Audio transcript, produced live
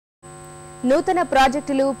నూతన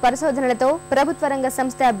ప్రాజెక్టులు పరిశోధనలతో ప్రభుత్వ రంగ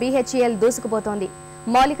సంస్థ BHEL దూసుకుపోతోంది.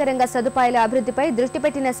 మౌలిక రంగ సదుపాయాల అభివృద్ధిపై దృష్టి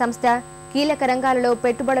పెట్టిన సంస్థ కీలక రంగాలలో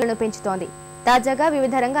పెట్టుబడులను పెంచుతోంది. తాజాగా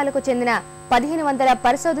వివిధ రంగాలకు చెందిన 1500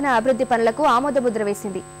 పరిశోధన అభివృద్ధి పనులకు ఆమోదముద్ర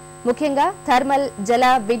వేసింది. ముఖ్యంగా థర్మల్, జల,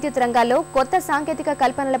 విద్యుత్ రంగాల్లో కొత్త సాంకేతిక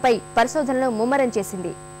కల్పనలపై పరిశోధనలు ముమ్మరం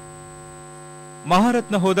చేసింది.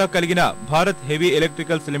 మహారత్న హోదా కలిగిన Bharat heavy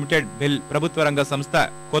electricals limited BHEL ప్రభుత్వ రంగ సంస్థ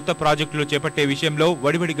కొత్త ప్రాజెక్టులు చేపట్టే విషయంలో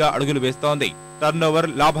వడివడిగా అడుగులు వేస్తోంది. టర్నోవర్,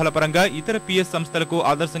 లాభాల పరంగా ఇతర PS సంస్థలకు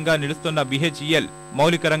ఆదర్శంగా నిలుస్తున్న BHEL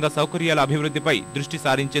మౌలిక రంగ సౌకర్యాల అభివృద్ధిపై దృష్టి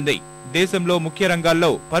సారించింది. దేశంలో ముఖ్య రంగాల్లో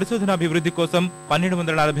పరిశోధనాభివృద్ధి కోసం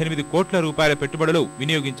 1248 కోట్ల రూపాయల పెట్టుబడులు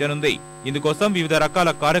వినియోగించనుంది. ఇందుకోసం వివిధ రకాల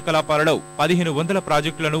కార్యకలాపాలలో 1500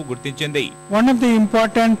 ప్రాజెక్టులను గుర్తించింది. One of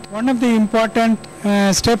the important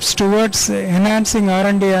steps towards enhancing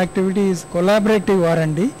R&D activity is collaborative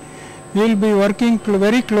R&D. We will be working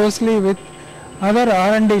very closely with other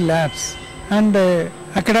R&D labs and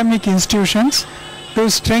academic institutions to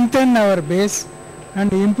strengthen our base and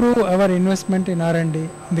improve our investment in R&D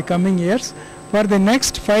in the coming years. For the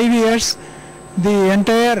next 5 years, the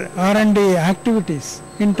entire R&D activities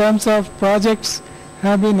in terms of projects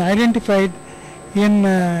have been identified in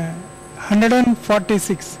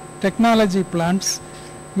 146 technology plants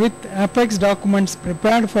with apex documents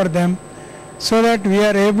prepared for them, so that we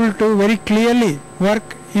are able to very clearly work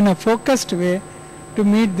in a focused way to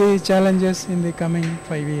meet the challenges in the coming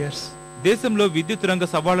 5 years. దేశంలో విద్యుత్ రంగ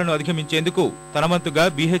సవాళ్లను అధిగమించేందుకు తనవంతుగా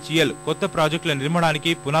BHEL కొత్త ప్రాజెక్టుల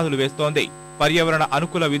నిర్మాణానికి పునాదులు వేస్తోంది. పర్యావరణ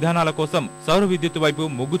అనుకూల విధానాల కోసం సౌర విద్యుత్ వైపు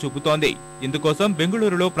మొగ్గు చూపుతోంది. ఇందుకోసం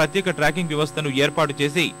బెంగళూరులో ప్రత్యేక ట్రాకింగ్ వ్యవస్థను ఏర్పాటు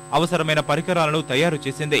చేసి అవసరమైన పరికరాలను తయారు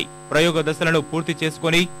చేసింది. ప్రయోగ దశలను పూర్తి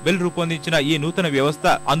చేసుకుని BHEL రూపొందించిన ఈ నూతన వ్యవస్థ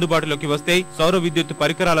అందుబాటులోకి వస్తే సౌర విద్యుత్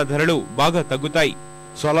పరికరాల ధరలు బాగా తగ్గుతాయి.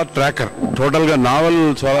 సోలార్ ట్రాకర్, టోటల్ గా నావల్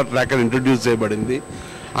సోలార్ ట్రాకర్ ఇంట్రడ్యూస్ చేయబడింది.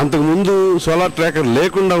 అంతకుముందు సోలార్ ట్రాకర్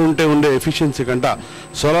లేకుండా ఉండే ఎఫిషియన్సీ కంట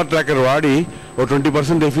సోలార్ ట్రాకర్ వాడి ఓ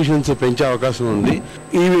 20% ఎఫిషియన్సీ పెంచే అవకాశం ఉంది.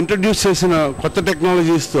 ఇవి ఇంట్రడ్యూస్ చేసిన కొత్త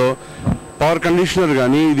టెక్నాలజీస్తో పవర్ కండిషనర్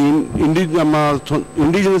కానీ ఇది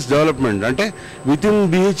ఇండిజినస్ డెవలప్మెంట్ అంటే విత్ ఇన్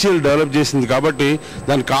BHEL డెవలప్ చేసింది కాబట్టి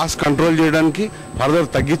దాని కాస్ట్ కంట్రోల్ చేయడానికి, ఫర్దర్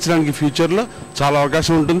తగ్గించడానికి ఫ్యూచర్లో చాలా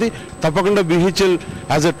అవకాశం ఉంటుంది. తప్పకుండా BHEL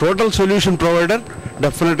as a total solution provider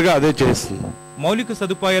డెఫినెట్గా అదే చేస్తుంది. మౌలిక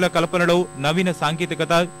సదుపాయాల కల్పనలో నవీన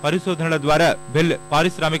సాంకేతికత, పరిశోధనల ద్వారా BHEL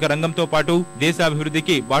పారిశ్రామిక రంగంతో పాటు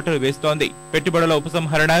దేశాభివృద్ధికి బాటలు వేస్తోంది. పెట్టుబడుల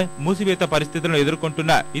ఉపసంహరణ, మూసివేత పరిస్థితులను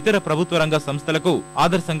ఎదుర్కొంటున్న ఇతర ప్రభుత్వ రంగ సంస్థలకు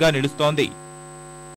ఆదర్శంగా నిలుస్తోంది.